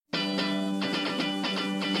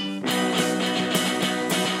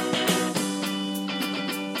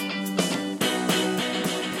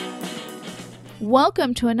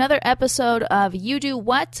Welcome to another episode of You Do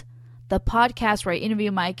What? The podcast where I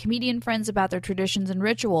interview my comedian friends about their traditions and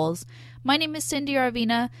rituals. My name is Cindy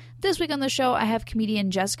Arvina. This week on the show, I have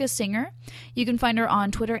comedian Jessica Singer. You can find her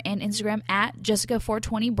on Twitter and Instagram at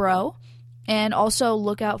Jessica420bro. And also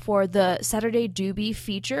look out for the Saturday Doobie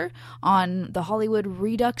feature on the Hollywood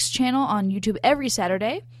Redux channel on YouTube every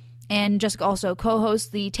Saturday. And Jessica also co-hosts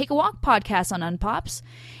the Take a Walk podcast on Unpops.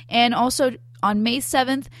 And also on May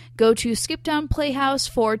 7th, go to Skiptown Playhouse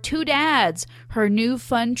for Two Dads, her new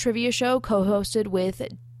fun trivia show co-hosted with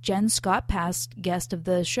Jen Scott, past guest of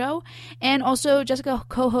the show. And also Jessica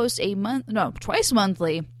co-hosts twice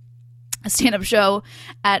monthly a stand-up show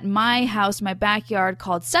at my house, my backyard,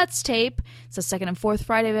 called Sets Tape. It's the second and fourth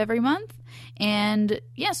Friday of every month. And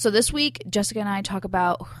yeah, so this week, Jessica and I talk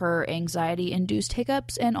about her anxiety-induced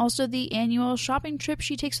hiccups and also the annual shopping trip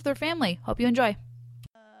she takes with her family. Hope you enjoy.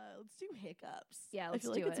 Let's do hiccups. Yeah, I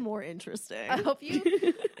feel like it's more interesting. I hope you...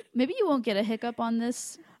 Maybe you won't get a hiccup on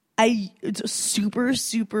this. It's super,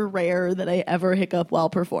 super rare that I ever hiccup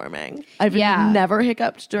while performing. I've Yeah. never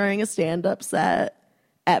hiccuped during a stand-up set.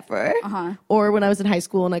 Ever. Or when I was in high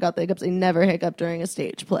school and I got the hiccups, I never hiccuped during a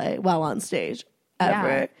stage play while on stage. Ever.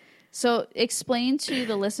 Yeah. So explain to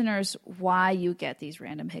the listeners why you get these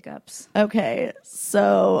random hiccups. Okay,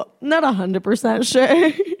 so not 100%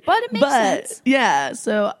 sure. But it makes sense. Yeah,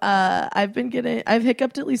 so I've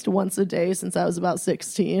hiccuped at least once a day since I was about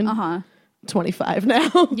 16. 25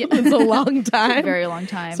 now. Yeah. It's a long time. A very long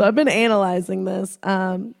time. So I've been analyzing this.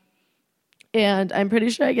 And I'm pretty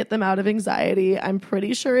sure I get them out of anxiety. I'm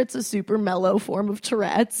pretty sure it's a super mellow form of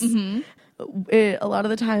Tourette's. A lot of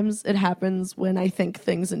the times it happens when I think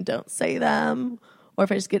things and don't say them, or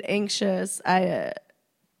if I just get anxious. I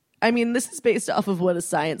mean, this is based off of what a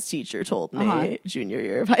science teacher told me senior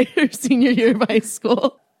year of high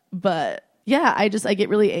school. But yeah, I get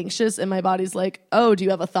really anxious and my body's like, oh, do you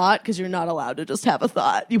have a thought? Because you're not allowed to just have a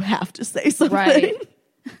thought. You have to say something. Right.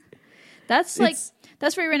 That's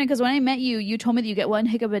very random, because when I met you, you told me that you get one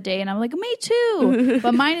hiccup a day, and I'm like, me too.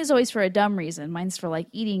 But mine is always for a dumb reason. Mine's for like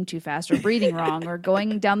eating too fast or breathing wrong or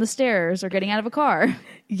going down the stairs or getting out of a car.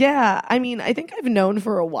 Yeah, I mean, I think I've known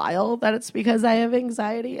for a while that it's because I have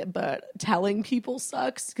anxiety, but telling people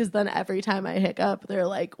sucks, because then every time I hiccup, they're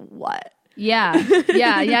like, what? Yeah.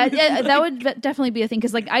 That would definitely be a thing,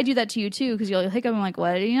 because like I do that to you too, because you'll hiccup and I'm like,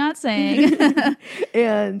 what are you not saying?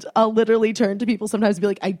 And I'll literally turn to people sometimes and be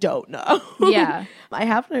like, I don't know. Yeah. I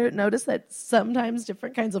have noticed that sometimes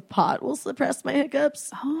different kinds of pot will suppress my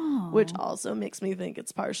hiccups, which also makes me think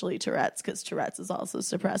it's partially Tourette's, because Tourette's is also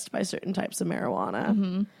suppressed by certain types of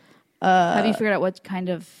marijuana. Have you figured out what kind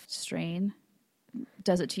of strain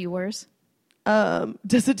does it to you worse?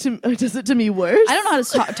 Does it to me worse? I don't know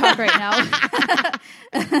how to talk right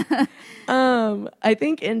now. I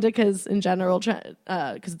think indicas in general,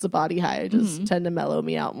 because it's a body high, just tend to mellow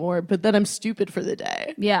me out more. But then I'm stupid for the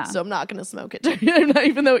day. Yeah. So I'm not going to smoke it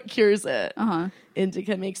even though it cures it.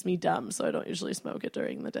 Indica makes me dumb, so I don't usually smoke it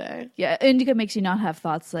during the day. Yeah, indica makes you not have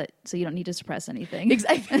thoughts, so you don't need to suppress anything.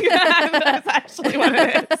 Exactly. That's actually what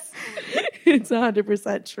it is. It's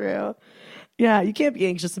 100% true. Yeah, you can't be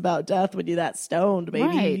anxious about death when you're that stoned, maybe.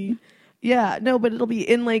 Right. Yeah, no, but it'll be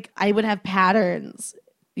in like, I would have patterns.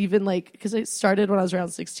 Even like, because I started when I was around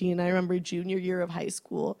 16. I remember junior year of high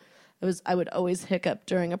school, I would always hiccup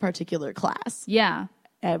during a particular class. Yeah.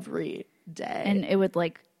 Every day. And it would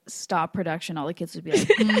like stop production. All the kids would be like,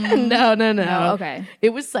 No. Okay. It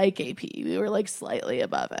was Psych AP. We were like slightly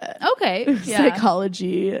above it. Okay. Yeah.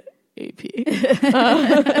 Psychology AP.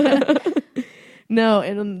 No,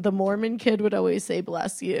 and the Mormon kid would always say,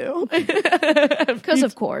 bless you. Because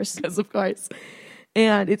of course.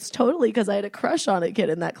 And it's totally because I had a crush on a kid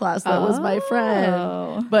in that class that was my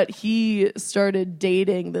friend. But he started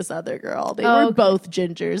dating this other girl. They were both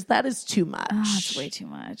gingers. That is too much. Oh, that's way too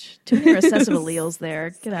much. Too many recessive alleles there.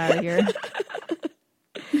 Get out of here.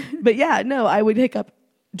 But yeah, no, I would hiccup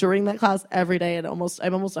during that class every day. And I'm almost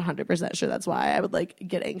 100% sure that's why I would like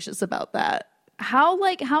get anxious about that. How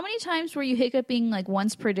many times were you hiccuping like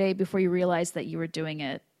once per day before you realized that you were doing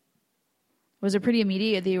it? Was it pretty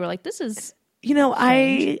immediate that you were like, this is... You know,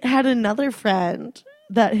 strange? I had another friend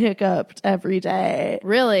that hiccuped every day.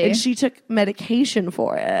 Really? And she took medication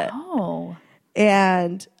for it. Oh.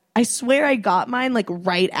 And I swear I got mine like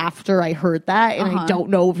right after I heard that. And I don't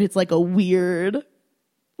know if it's like a weird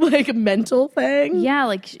like mental thing. Yeah,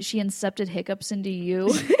 like she incepted hiccups into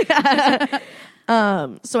you.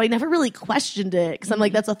 So I never really questioned it because I'm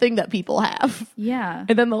like, that's a thing that people have. Yeah.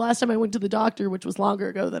 And then the last time I went to the doctor, which was longer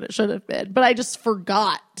ago than it should have been, but I just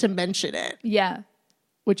forgot to mention it. Yeah.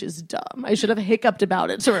 Which is dumb. I should have hiccuped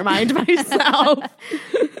about it to remind myself.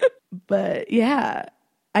 But yeah,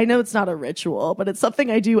 I know it's not a ritual, but it's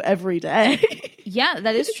something I do every day. Yeah,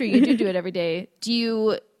 that is true. You do it every day.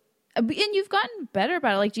 And you've gotten better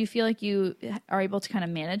about it. Like, do you feel like you are able to kind of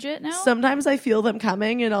manage it now? Sometimes I feel them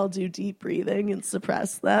coming and I'll do deep breathing and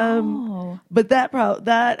suppress them. Oh. But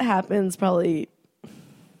that happens probably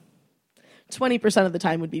 20% of the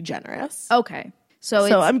time would be generous. Okay.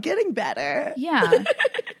 So I'm getting better. Yeah.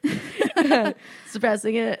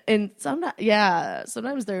 Suppressing it. And sometimes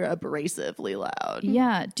they're abrasively loud.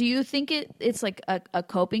 Yeah. Do you think it's like a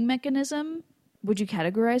coping mechanism? Would you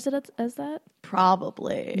categorize it as that?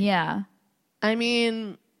 Probably. Yeah. I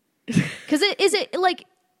mean, because is it like,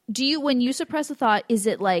 when you suppress a thought, is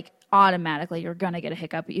it like automatically you're gonna get a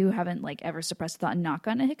hiccup? You haven't like ever suppressed a thought and not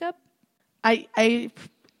gotten a hiccup? I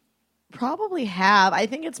probably have. I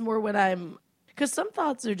think it's more when because some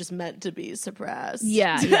thoughts are just meant to be suppressed.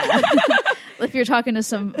 Yeah. If you're talking to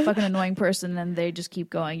some fucking annoying person and they just keep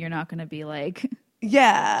going, you're not gonna be like,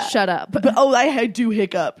 yeah, shut up. But I do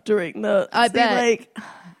hiccup during the. I bet. Like,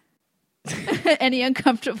 any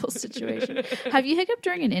uncomfortable situation. Have you hiccuped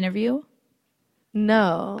during an interview?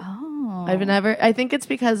 No. Oh. I've never. I think it's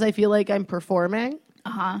because I feel like I'm performing.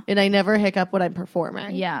 And I never hiccup when I'm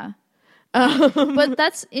performing. Yeah. But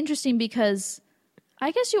that's interesting because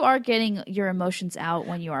I guess you are getting your emotions out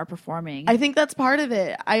when you are performing. I think that's part of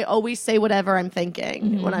it. I always say whatever I'm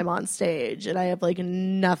thinking when I'm on stage, and I have like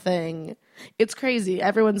nothing. It's crazy.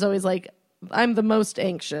 Everyone's always like, I'm the most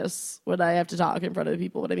anxious when I have to talk in front of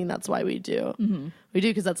people. But I mean, that's why we do. We do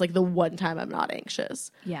because that's like the one time I'm not anxious.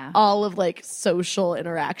 Yeah. All of like social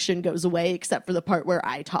interaction goes away except for the part where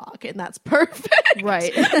I talk, and that's perfect.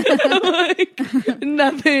 Right. Like,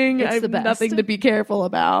 nothing. It's I the have best. nothing to be careful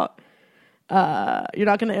about. You're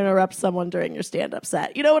not going to interrupt someone during your stand-up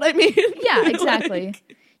set. You know what I mean? Yeah, exactly.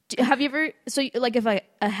 Have you ever, like if a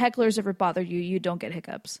heckler's ever bothered you, you don't get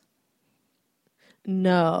hiccups?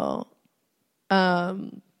 No. No,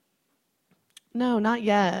 not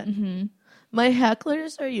yet. My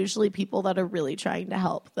hecklers are usually people that are really trying to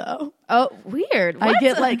help, though. Oh, weird. What? I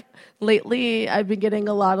get like, lately, I've been getting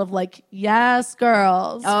a lot of like, yes,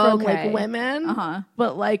 girls from okay. like women,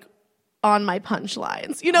 but like on my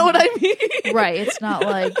punchlines. You know what I mean? Right. It's not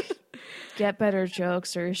like get better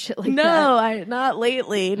jokes or shit like that. No, not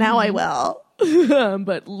lately. Now I will.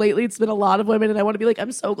 But lately, it's been a lot of women, and I want to be like,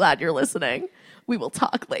 I'm so glad you're listening. We will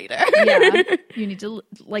talk later. Yeah. You need to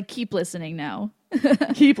like keep listening now.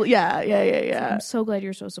 Yeah. I'm so glad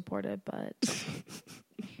you're so supportive, but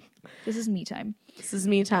this is me time. This is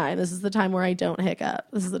me time. This is the time where I don't hiccup.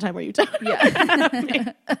 This is the time where you don't.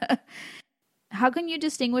 Yeah. How can you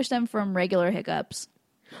distinguish them from regular hiccups?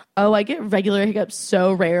 Oh, I get regular hiccups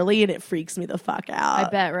so rarely, and it freaks me the fuck out. I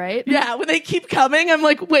bet, right? Yeah, when they keep coming, I'm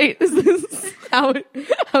like, wait, is this how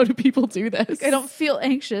do people do this? I don't feel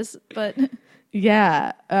anxious, but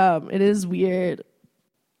yeah, it is weird.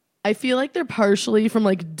 I feel like they're partially from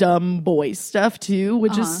like dumb boy stuff too,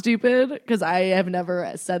 which is stupid because I have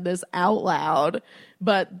never said this out loud.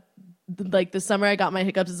 But like the summer I got my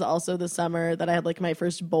hiccups is also the summer that I had like my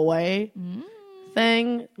first boy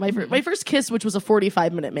thing. My first kiss, which was a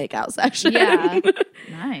 45-minute makeout session. yeah.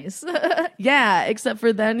 Nice. Yeah, except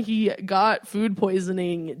for then he got food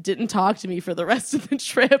poisoning, didn't talk to me for the rest of the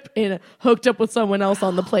trip, and hooked up with someone else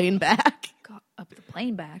on the plane back. Got up the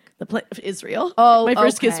plane back. Israel. Oh, my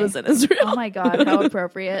first kiss okay. was in Israel. Oh my God, how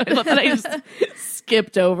appropriate. I love that I just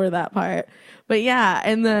skipped over that part. But yeah,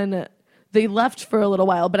 and then they left for a little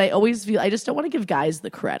while, but I always feel I just don't want to give guys the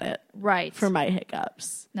credit Right. for my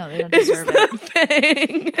hiccups. No, they don't deserve it.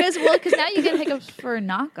 Thing. Because now you get hiccups for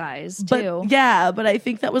not guys too. But yeah, but I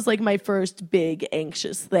think that was like my first big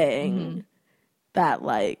anxious thing that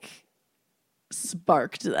like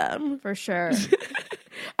sparked them. For sure.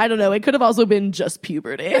 I don't know. It could have also been just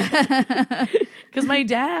puberty. Because my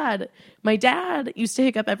dad used to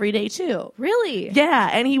hiccup every day too. Really? Yeah,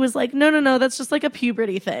 and he was like, no, that's just like a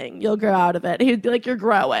puberty thing. You'll grow out of it. He'd be like, you're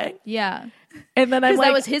growing. Yeah. And then I'm Because like,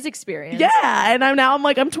 that was his experience. yeah, and I'm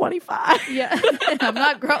like, I'm 25. Yeah. I'm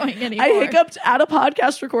not growing anymore. I hiccuped at a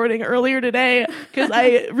podcast recording earlier today because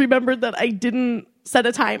I remembered that I didn't set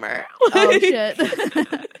a timer. Oh,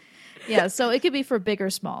 shit. Yeah, so it could be for big or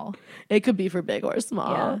small. It could be for big or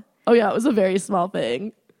small. Yeah. Oh, yeah, it was a very small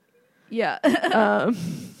thing. Yeah.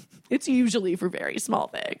 It's usually for very small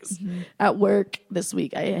things. At work this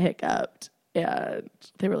week, I hiccuped, and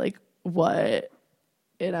they were like, what?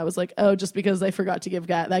 And I was like, oh, just because I forgot to give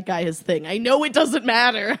that guy his thing. I know it doesn't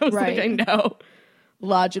matter. I was Right. like, I know.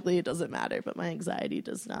 Logically, it doesn't matter, but my anxiety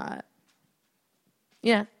does not.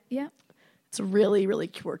 Yeah. Yeah. It's really, really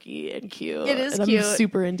quirky and cute. It is and cute. I'm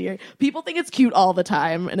super endearing. People think it's cute all the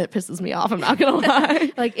time, and it pisses me off. I'm not gonna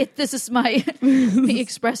lie. Like this is my me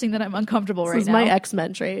expressing that I'm uncomfortable right This is now. my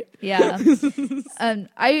X-Men trait. Yeah.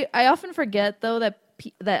 I often forget though that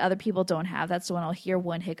other people don't have that. So when I'll hear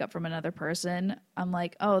one hiccup from another person, I'm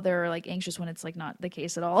like, oh, they're like anxious when it's like not the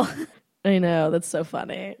case at all. I know, that's so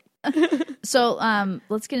funny. So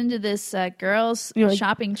let's get into this girls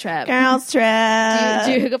shopping trip. Girls trip.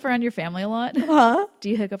 Do you hiccup around your family a lot? Huh? Do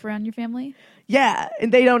you hiccup around your family? Yeah,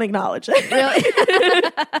 and they don't acknowledge it.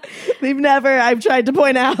 Really? They've never. I've tried to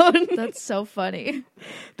point out. That's so funny.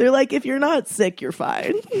 They're like, if you're not sick, you're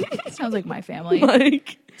fine. Sounds like my family.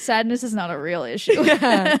 Like, Sadness is not a real issue.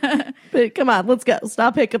 yeah. But come on, let's go.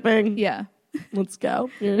 Stop hiccuping. Yeah. Let's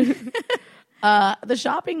go. The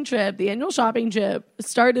shopping trip, the annual shopping trip,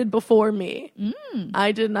 started before me.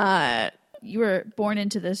 I did not. You were born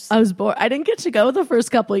into this. I was born. I didn't get to go the first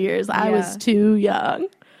couple years. I was too young.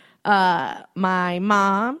 My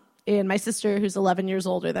mom and my sister, who's 11 years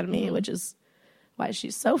older than me, which is why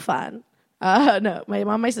she's so fun. No, my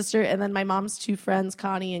mom, my sister, and then my mom's two friends,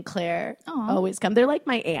 Connie and Claire, always come. They're like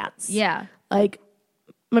my aunts. Yeah. Like,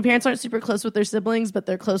 my parents aren't super close with their siblings, but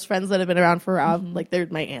they're close friends that have been around for like they're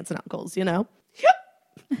my aunts and uncles, you know?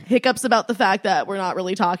 Yep. Hiccups about the fact that we're not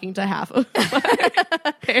really talking to half of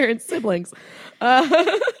my parents' siblings.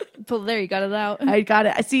 But there, you got it out. I got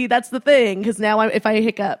it. I see. That's the thing, because now if I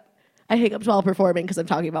hiccup while performing because I'm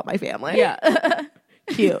talking about my family. Yeah.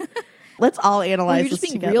 Cute. Let's all analyze. You're just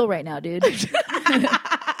this being together. real right now, dude.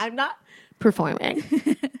 I'm not performing.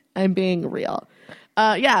 I'm being real.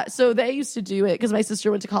 Yeah, so they used to do it because my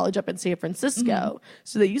sister went to college up in San Francisco.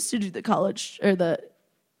 So they used to do the college or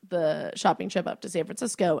the shopping trip up to San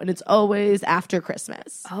Francisco, and it's always after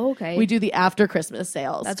Christmas. Oh, okay. We do the after Christmas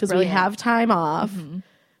sales That's because we brilliant. have time off,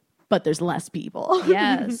 but there's less people.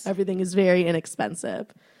 Yes. Everything is very inexpensive.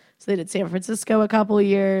 So they did San Francisco a couple of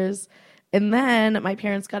years, and then my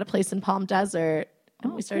parents got a place in Palm Desert,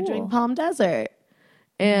 and we started doing Palm Desert.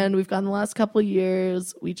 And we've gone the last couple of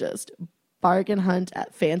years. We just bargain hunt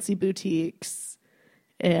at fancy boutiques,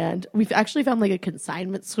 and we've actually found like a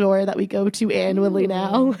consignment store that we go to annually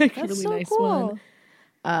now. Like a That's really so nice cool.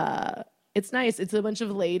 one. It's nice. It's a bunch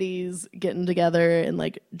of ladies getting together and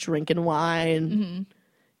like drinking wine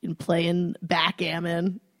and playing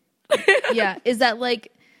backgammon. Yeah. Is that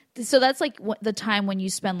like, so that's like the time when you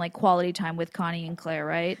spend like quality time with Connie and Claire,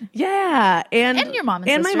 right? Yeah, and your mom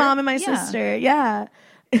and and sister. my mom and my Yeah. sister. Yeah.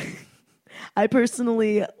 I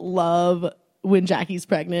personally love when Jackie's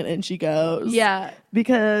pregnant and she goes. Yeah.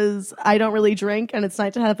 Because I don't really drink, and it's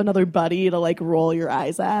nice to have another buddy to like roll your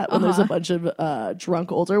eyes at when there's a bunch of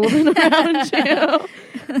drunk older women around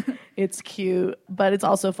you. It's cute, but it's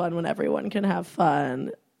also fun when everyone can have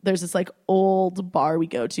fun. There's this like old bar we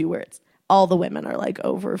go to where it's all the women are like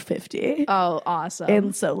over 50. Oh, awesome.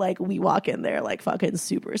 And so like we walk in there like fucking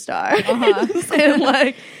superstars and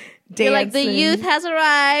like dancing. You're like, the youth has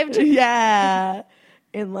arrived. Yeah.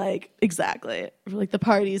 And like, exactly. Like the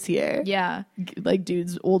party's here. Yeah. Like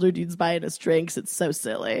older dudes buying us drinks. It's so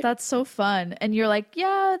silly. That's so fun. And you're like,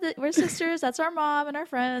 yeah, we're sisters. That's our mom and our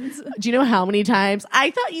friends. Do you know how many times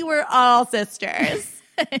I thought you were all sisters?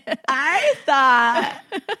 I thought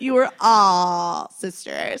you were all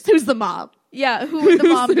sisters. Who's the mom? Yeah. Who would the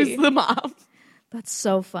mom be? Who's the mom? That's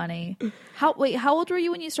so funny. How old were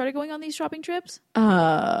you when you started going on these shopping trips?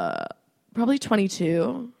 Probably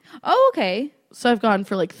 22. Oh, okay. So I've gone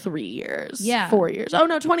for like 3 years. Yeah. 4 years. Oh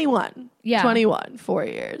no, 21. Yeah. 21, 4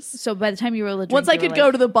 years. So by the time you were able to drink, Once I could go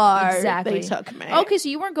to the bar, exactly. they took me. Okay, so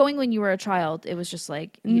you weren't going when you were a child. It was just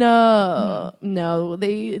like No.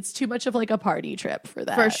 It's too much of like a party trip for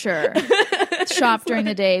that. for sure. Shop during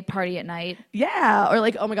the day, party at night. Yeah. Or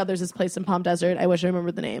like, oh my God, there's this place in Palm Desert. I wish I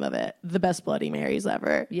remembered the name of it. The best Bloody Marys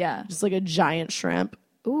ever. Yeah. Just like a giant shrimp.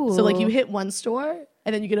 Ooh. So like you hit one store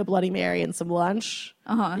and then you get a Bloody Mary and some lunch.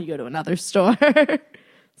 And you go to another store.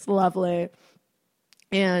 It's lovely.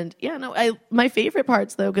 And yeah, no, my favorite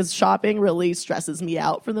parts though, because shopping really stresses me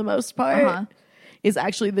out for the most part, is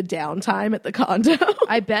actually the downtime at the condo.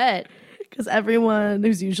 I bet. Because everyone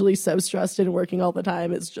who's usually so stressed and working all the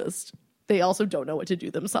time is just, they also don't know what to do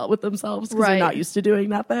with themselves because they're not used to doing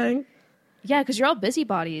nothing. Yeah, because you're all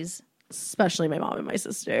busybodies. Especially my mom and my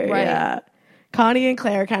sister. Right. Yeah. Connie and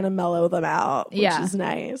Claire kind of mellow them out, which is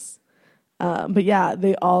nice. But yeah,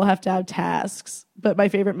 they all have to have tasks. But my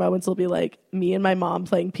favorite moments will be like me and my mom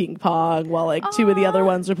playing ping pong while like two of the other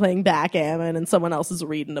ones are playing backgammon and someone else is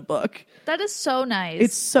reading a book. That is so nice.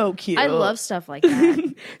 It's so cute. I love stuff like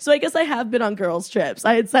that. So I guess I have been on girls' trips.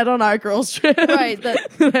 I had said on our girls' trip. Right.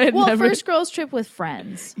 Well, first girls trip with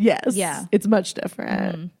friends. Yes. Yeah. It's much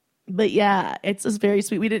different. But yeah, it's just very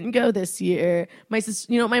sweet. We didn't go this year. My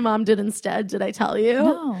sister, you know what my mom did instead? Did I tell you?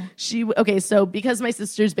 No. Okay, so because my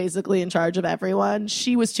sister's basically in charge of everyone,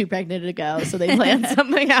 she was too pregnant to go, so they planned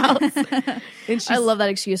something else. And I love that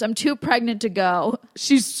excuse. I'm too pregnant to go.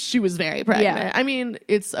 she was very pregnant. Yeah. I mean,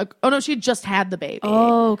 oh no, she just had the baby.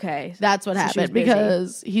 Oh, okay. That's what So she was happened busy.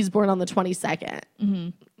 because he's born on the 22nd. Mm-hmm.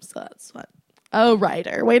 So that's what. Oh,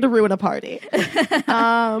 Ryder, way to ruin a party.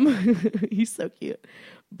 He's so cute.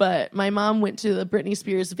 But my mom went to the Britney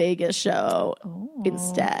Spears Vegas show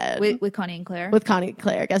instead. With Connie and Claire? With Connie and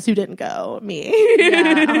Claire. Guess who didn't go? Me.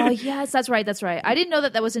 Yeah. Oh, yes, that's right. I didn't know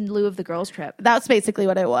that was in lieu of the girls' trip. That's basically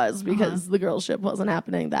what it was because the girls' trip wasn't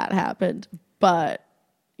happening. That happened. But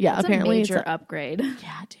yeah, That's apparently a major upgrade.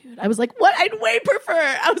 Yeah, dude. I was like, what? I'd way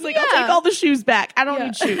prefer. I was like, I'll take all the shoes back. I don't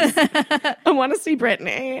need shoes. I want to see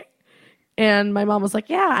Britney. And my mom was like,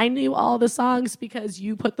 yeah, I knew all the songs because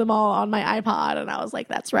you put them all on my iPod. And I was like,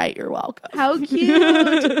 that's right. You're welcome. How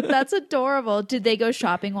cute. That's adorable. Did they go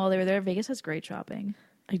shopping while they were there? Vegas has great shopping.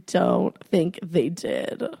 I don't think they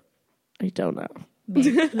did. I don't know.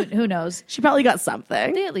 Maybe. Who knows? She probably got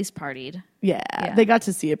something. They at least partied. Yeah. They got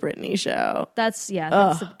to see a Britney show. That's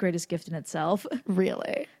the greatest gift in itself.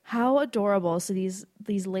 Really. How adorable. So these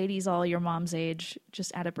ladies all your mom's age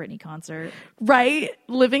just at a Britney concert. Right?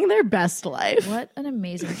 Living their best life. What an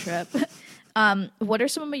amazing trip. What are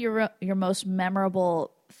some of your most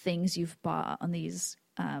memorable things you've bought on these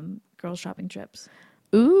girls shopping trips?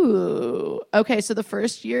 Ooh. Okay, so the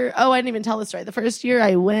first year, I didn't even tell the story. The first year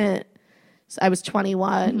I went, so I was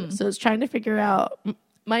 21, so I was trying to figure out,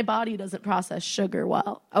 my body doesn't process sugar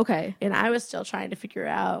well. Okay. And I was still trying to figure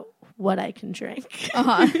out what I can drink.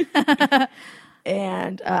 And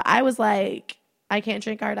I was like, I can't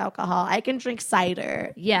drink hard alcohol. I can drink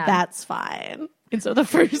cider. Yeah. That's fine. And so the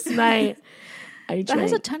first night I drank. That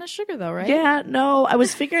has a ton of sugar though, right? Yeah, no, I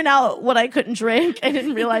was figuring out what I couldn't drink. I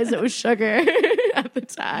didn't realize it was sugar at the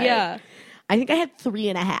time. Yeah. I think I had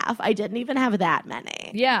 3.5. I didn't even have that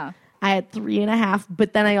many. Yeah. I had 3.5,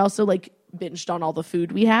 but then I also binged on all the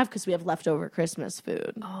food we have because we have leftover Christmas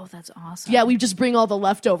food. Oh, that's awesome. Yeah, we just bring all the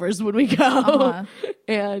leftovers when we go.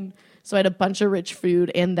 And so I had a bunch of rich food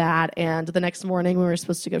in that. And the next morning we were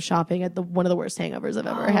supposed to go shopping at one of the worst hangovers I've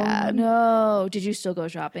ever had. No. Did you still go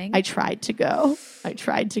shopping? I tried to go.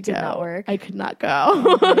 Did not work? I could not go.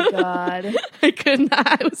 Oh my God. I could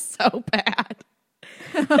not. It was so bad.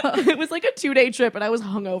 It was like a 2-day trip and I was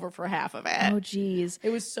hungover for half of it. Oh, geez. It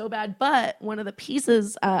was so bad. But one of the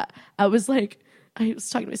pieces, I was talking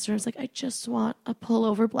to my sister. I was like, I just want a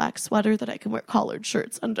pullover black sweater that I can wear collared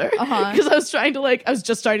shirts under. Because I was I was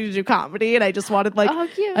just starting to do comedy and I just wanted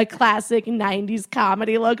cute. a classic 90s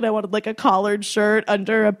comedy look. And I wanted a collared shirt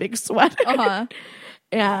under a big sweater.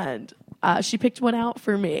 And she picked one out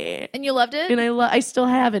for me. And you loved it? And I still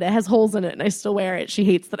have it. It has holes in it and I still wear it. She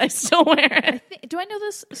hates that I still wear it. Do I know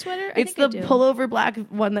this sweater? It's the pullover black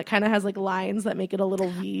one that kind of has lines that make it a little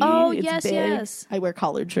V. Oh, it's yes, big. yes. I wear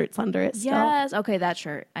collared shirts under it still. Yes. Okay, that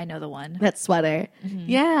shirt. I know the one. That sweater.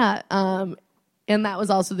 Yeah. And that was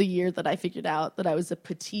also the year that I figured out that I was a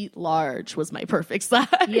petite large was my perfect size.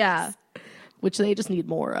 Yeah. Which they just need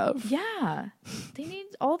more of. Yeah. They need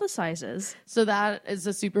all the sizes. So that is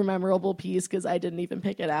a super memorable piece because I didn't even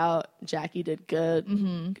pick it out. Jackie did good.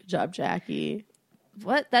 Good job, Jackie.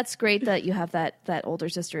 What? That's great that you have that older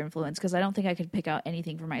sister influence because I don't think I could pick out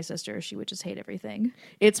anything for my sister. She would just hate everything.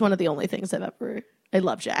 It's one of the only things I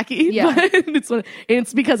love Jackie. Yeah. But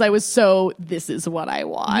it's because I was this is what I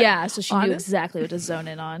want. Yeah, so she knew exactly what to zone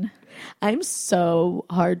in on. I'm so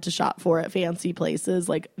hard to shop for at fancy places.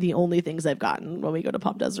 The only things I've gotten when we go to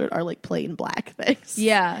Palm Desert are plain black things.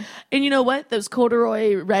 Yeah. And you know what? Those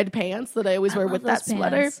corduroy red pants that I always wear with that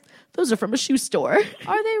sweater, those are from a shoe store.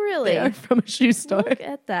 Are they really? They are from a shoe store. Look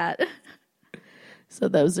at that. So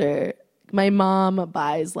those are... My mom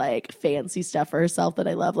buys fancy stuff for herself that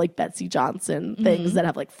I love, like Betsy Johnson things that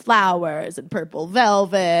have flowers and purple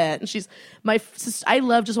velvet. And I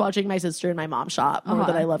love just watching my sister and my mom shop more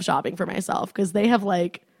than I love shopping for myself because they have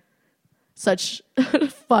such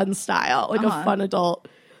fun style, a fun adult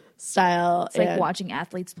style. It's like watching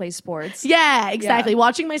athletes play sports. Yeah, exactly. Yeah.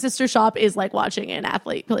 Watching my sister shop is like watching an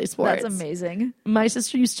athlete play sports. That's amazing. My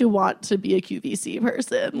sister used to want to be a QVC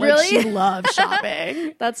person. Really? She loved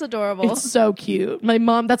shopping. That's adorable. It's so cute. My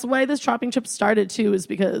mom, that's why this shopping trip started too, is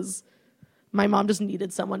because my mom just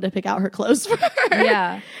needed someone to pick out her clothes for her.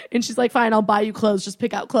 Yeah. And she's like, fine, I'll buy you clothes. Just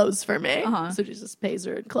pick out clothes for me. So she just pays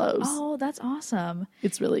her in clothes. Oh, that's awesome.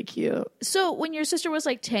 It's really cute. So when your sister was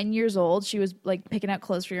 10 years old, she was picking out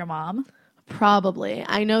clothes for your mom? Probably.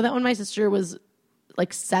 I know that when my sister was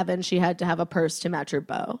 7, she had to have a purse to match her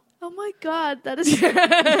bow. Oh my God, that is.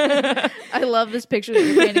 I love this picture that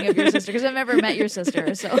you're painting of your sister because I've never met your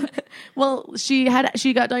sister. So, Well, she got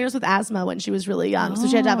diagnosed with asthma when she was really young, so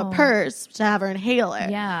she had to have a purse to have her inhaler.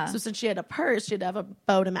 Yeah. So since she had a purse, she had to have a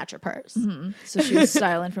bow to match her purse. so she was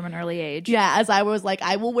styling from an early age. Yeah, as I was like,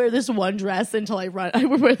 I will wear this one dress until I run. I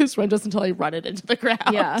will wear this one dress until I run it into the ground.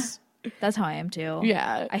 Yeah, that's how I am too.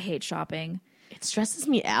 Yeah. I hate shopping. It stresses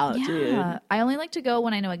me out, dude. Yeah, I only like to go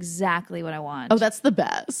when I know exactly what I want. Oh, that's the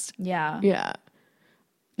best. Yeah. Yeah.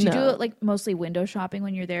 Do you do it like mostly window shopping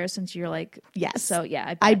when you're there since you're like, Yes. So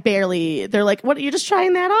yeah, I barely, they're like, what, you're just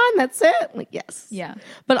trying that on? That's it? I'm like, yes. Yeah.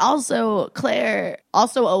 But also, Claire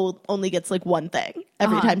also only gets like one thing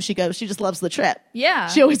every time she goes. She just loves the trip. Yeah.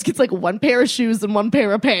 She always gets like one pair of shoes and one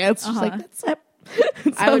pair of pants. She's like, that's it.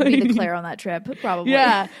 That's I all would be the need. Claire on that trip, probably.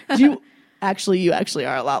 Yeah. You actually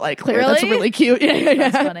are a lot like Claire. Really? That's really cute. Yeah.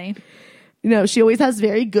 That's funny. You know, she always has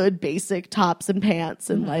very good basic tops and pants,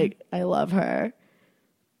 and like, I love her.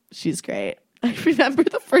 She's great. I remember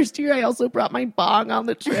the first year I also brought my bong on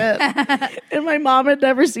the trip, and my mom had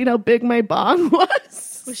never seen how big my bong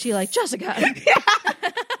was. Was she like, Jessica?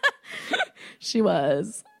 She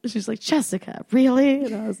was. She's like, Jessica, really?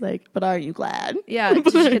 And I was like, but are you glad? Yeah.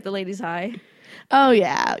 Did you get the ladies high? Oh,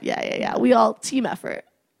 yeah. We all team effort.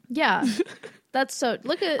 Yeah. That's so,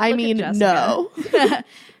 look at no.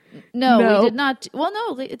 No, No. we did not. Well,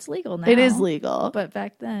 no, it's legal now. It is legal. But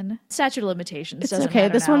back then, statute of limitations It's doesn't okay.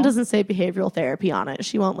 matter This now. one doesn't say behavioral therapy on it.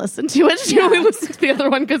 She won't listen to it. She only listened to the other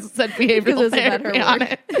one because it said behavioral Because it's about her therapy on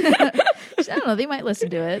work. it. I don't know. They might listen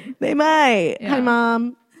to it. They might. Yeah. Hi,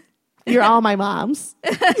 Mom. You're all my moms.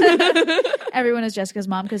 Everyone is Jessica's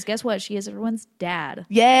mom because guess what? She is everyone's dad.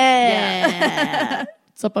 Yeah.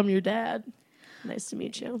 What's up? I'm your dad. Nice to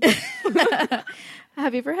meet you.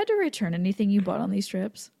 Have you ever had to return anything you bought on these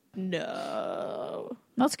trips? No.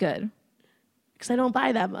 That's good. Because I don't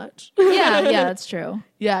buy that much. Yeah, that's true.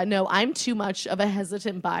 Yeah, no, I'm too much of a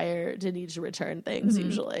hesitant buyer to need to return things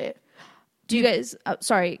usually. Do you guys,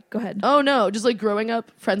 sorry, go ahead. Oh, no. Just like growing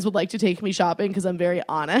up, friends would like to take me shopping because I'm very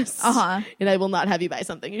honest. And I will not have you buy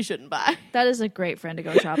something you shouldn't buy. That is a great friend to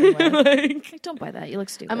go shopping with. Like, don't buy that. You look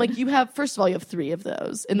stupid. I'm like, first of all, you have 3 of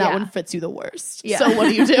those, and that one fits you the worst. Yeah. So what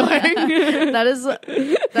are you doing?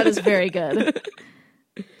 that is very good.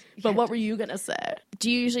 But what were you going to say?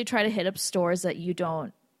 Do you usually try to hit up stores that you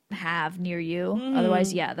don't have near you?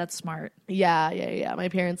 Otherwise, yeah, that's smart. Yeah. My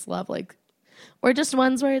parents love or just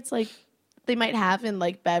ones where it's like, they might have in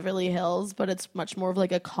like Beverly Hills, but it's much more of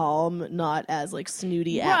like a calm, not as like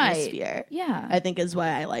snooty atmosphere. Yeah. I think is why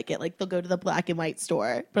I like it. Like they'll go to the black and white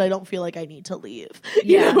store, but I don't feel like I need to leave.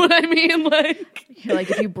 Yeah. You know what I mean? Like, You're like,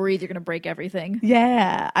 if you breathe, you're going to break everything.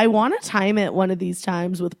 yeah. I want to time it one of these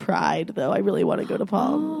times with Pride, though. I really want to go to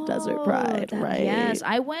Palm Desert Pride, right? Yes.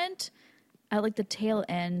 I went at like the tail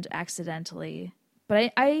end accidentally,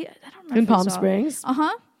 but I don't know. In Palm Springs?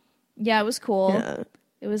 Uh-huh. Yeah, it was cool. Yeah.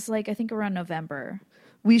 It was like, I think around November.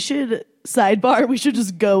 We should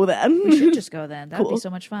just go then. We should just go then. That would Cool. be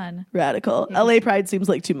so much fun. Radical. LA Pride seems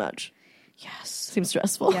like too much. Yes. Seems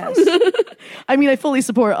stressful. Yes. I mean, I fully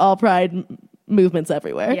support all Pride movements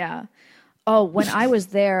everywhere. Yeah. Oh, when I was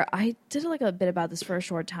there, I did like a bit about this for a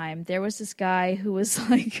short time. There was this guy who was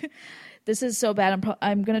like, this is so bad.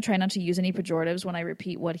 I'm going to try not to use any pejoratives when I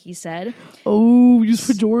repeat what he said. Oh, use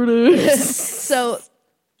pejoratives. So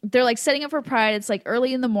they're like setting up for Pride. It's like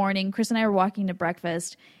early in the morning. Chris and I are walking to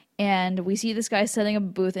breakfast and we see this guy setting up a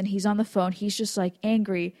booth and he's on the phone. He's just like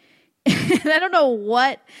angry. And I don't know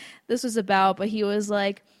what this was about, but he was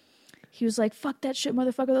like, fuck that shit,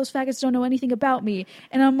 motherfucker. Those faggots don't know anything about me.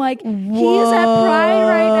 And I'm like, he's at Pride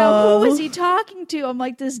right now. Who is he talking to? I'm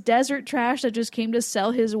like, this desert trash that just came to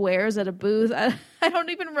sell his wares at a booth. I don't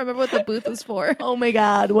even remember what the booth was for. Oh my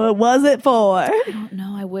God. What was it for? I don't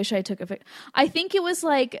know. I wish I took a picture. I think it was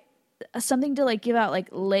like something to like give out like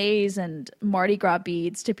Lays and Mardi Gras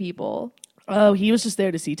beads to people. Oh, he was just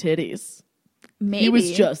there to see titties. Maybe. He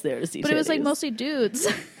was just there to see titties. But it was like mostly dudes.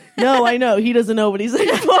 No, I know. He doesn't know what he's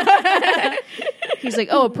there for. He's like,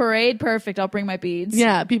 oh, a parade? Perfect. I'll bring my beads.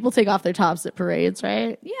 Yeah, people take off their tops at parades,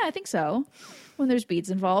 right? Yeah, I think so. When there's beads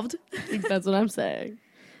involved. That's what I'm saying.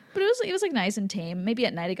 But it was like nice and tame. Maybe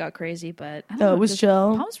at night it got crazy, but I don't Oh, know, it was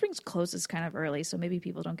chill. Palm Springs closes kind of early, so maybe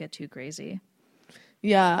people don't get too crazy.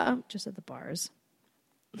 Yeah. Just at the bars.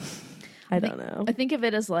 I don't know. I think of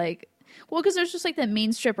it as like, well, because there's just like that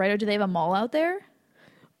main strip, right? Or do they have a mall out there?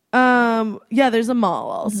 Yeah, there's a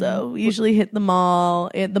mall also. We usually hit the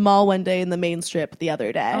mall one day and the main strip the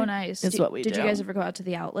other day. Oh, nice. That's what we do. Did you guys ever go out to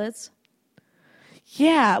the outlets?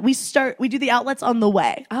 Yeah, we do the outlets on the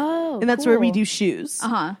way. Oh, and that's where we do shoes.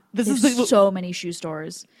 Uh-huh. This There's is so many shoe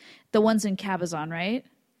stores. The ones in Cabazon, right?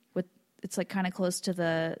 It's like kind of close to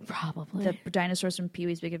the Probably. the dinosaurs from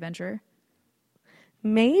Pee-wee's Big Adventure.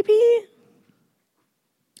 Maybe.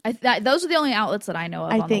 Those are the only outlets that I know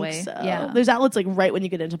of I on think the way. so. Yeah. There's outlets like right when you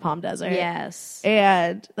get into Palm Desert. Yes.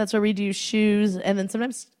 And that's where we do shoes and then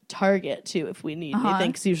sometimes Target too if we need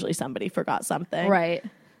anything, 'cause usually somebody forgot something. Right.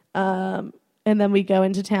 And then we go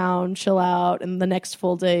into town, chill out, and the next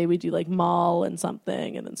full day we do like mall and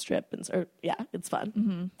something and then strip it's fun.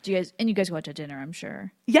 Mm-hmm. You guys go out to dinner, I'm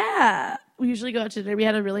sure. Yeah. We usually go out to dinner. We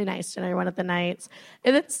had a really nice dinner one of the nights.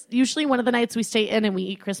 And it's usually one of the nights we stay in and we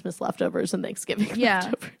eat Christmas leftovers and Thanksgiving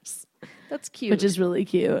leftovers. That's cute. Which is really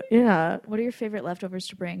cute. Yeah. What are your favorite leftovers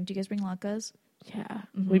to bring? Do you guys bring latkes? Yeah.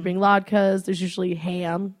 We bring latkes. There's usually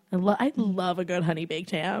ham. I love a good honey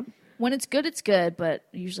baked ham. When it's good, but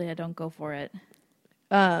usually I don't go for it.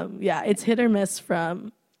 Yeah, it's hit or miss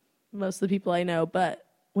from most of the people I know, but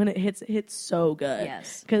when it hits so good.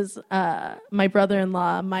 Yes. Because my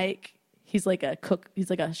brother-in-law, Mike, he's like a cook. He's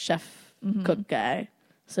like a chef cook guy.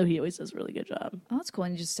 So he always does a really good job. Oh, that's cool.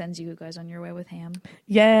 And he just sends you guys on your way with ham.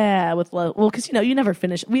 Yeah, with love. Well, because, you never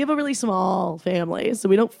finish. We have a really small family, so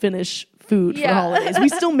we don't finish food for holidays. We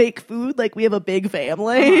still make food. Like, we have a big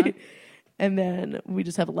family. Uh-huh. And then we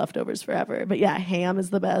just have leftovers forever. But yeah, ham is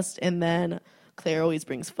the best. And then Claire always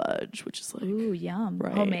brings fudge, which is like... Ooh, yum.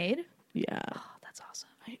 Right. Homemade? Yeah. Oh, that's awesome.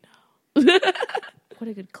 I know. What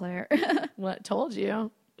a good Claire. What? Told you.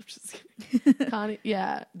 I'm just kidding. Connie,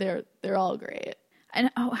 yeah, they're all great. And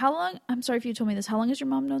how long... I'm sorry if you told me this. How long has your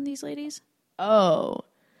mom known these ladies? Oh,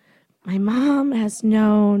 my mom has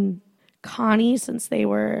known Connie since they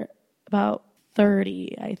were about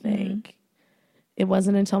 30, I think. Mm-hmm. It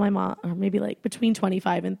wasn't until my mom, or maybe like between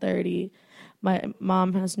 25 and 30, my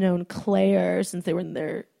mom has known Claire since they were in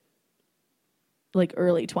their like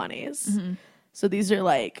early 20s. Mm-hmm. So these are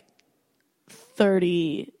like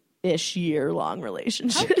 30-ish year long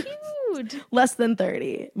relationships. How cute. Less than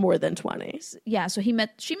 30, more than 20. Yeah, so she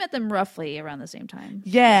met them roughly around the same time.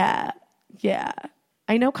 Yeah. Yeah.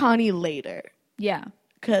 I know Connie later. Yeah.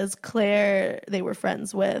 Because Claire, they were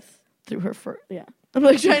friends with through her yeah. I'm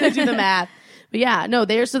like trying to do the math. But yeah, no,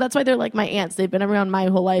 so that's why they're like my aunts. They've been around my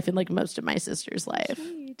whole life and like most of my sister's life.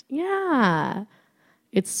 Sweet. Yeah.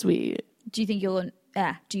 It's sweet. Do you think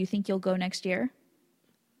you'll go next year?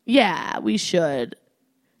 Yeah, we should.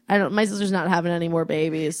 My sister's not having any more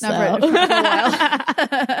babies. Not for a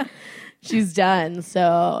while. She's done.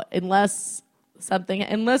 So unless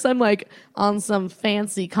I'm like on some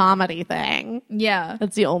fancy comedy thing. Yeah.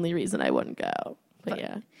 That's the only reason I wouldn't go. But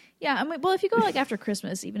yeah. Yeah, I mean, well, if you go like after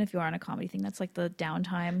Christmas, even if you are on a comedy thing, that's like the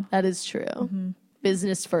downtime. That is true. Mm-hmm.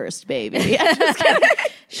 Business first, baby. I'm just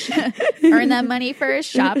kidding. Earn that money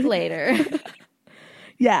first, shop later.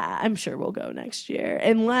 Yeah, I'm sure we'll go next year.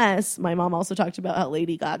 Unless my mom also talked about how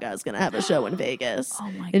Lady Gaga is going to have a show in Vegas.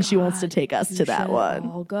 Oh my God. And she wants to take us to that one.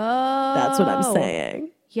 All go. That's what I'm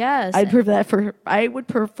saying. Yes. I would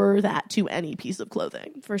prefer that to any piece of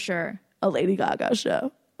clothing. For sure. A Lady Gaga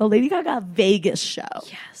show. A Lady Gaga Vegas show.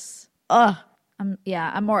 Yes.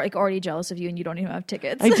 I'm more like already jealous of you and you don't even have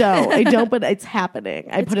tickets. I don't, but it's happening.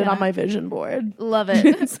 I put it on my vision board. Love it.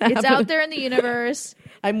 It's out there in the universe.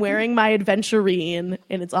 I'm wearing my adventurine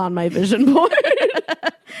and it's on my vision board.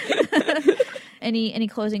 Any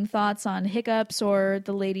closing thoughts on hiccups or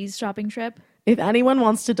the ladies' shopping trip? If anyone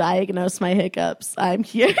wants to diagnose my hiccups, I'm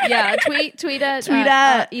here. Yeah, tweet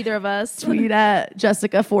at either of us. Tweet at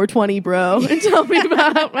Jessica420bro and tell me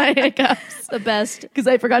about my hiccups. The best. Because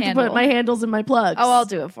I forgot to put my handles in my plugs. Oh, I'll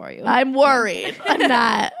do it for you. I'm worried.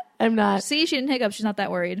 I'm not. See, she didn't hiccup. She's not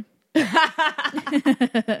that worried.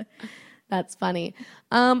 That's funny.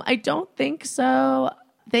 I don't think so.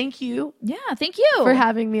 Thank you. Yeah, thank you. For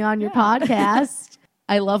having me on your podcast.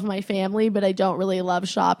 I love my family, but I don't really love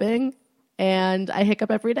shopping. And I hiccup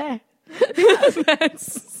every day.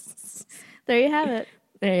 There you have it.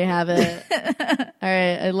 There you have it. All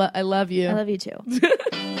right. I love you. I love you too.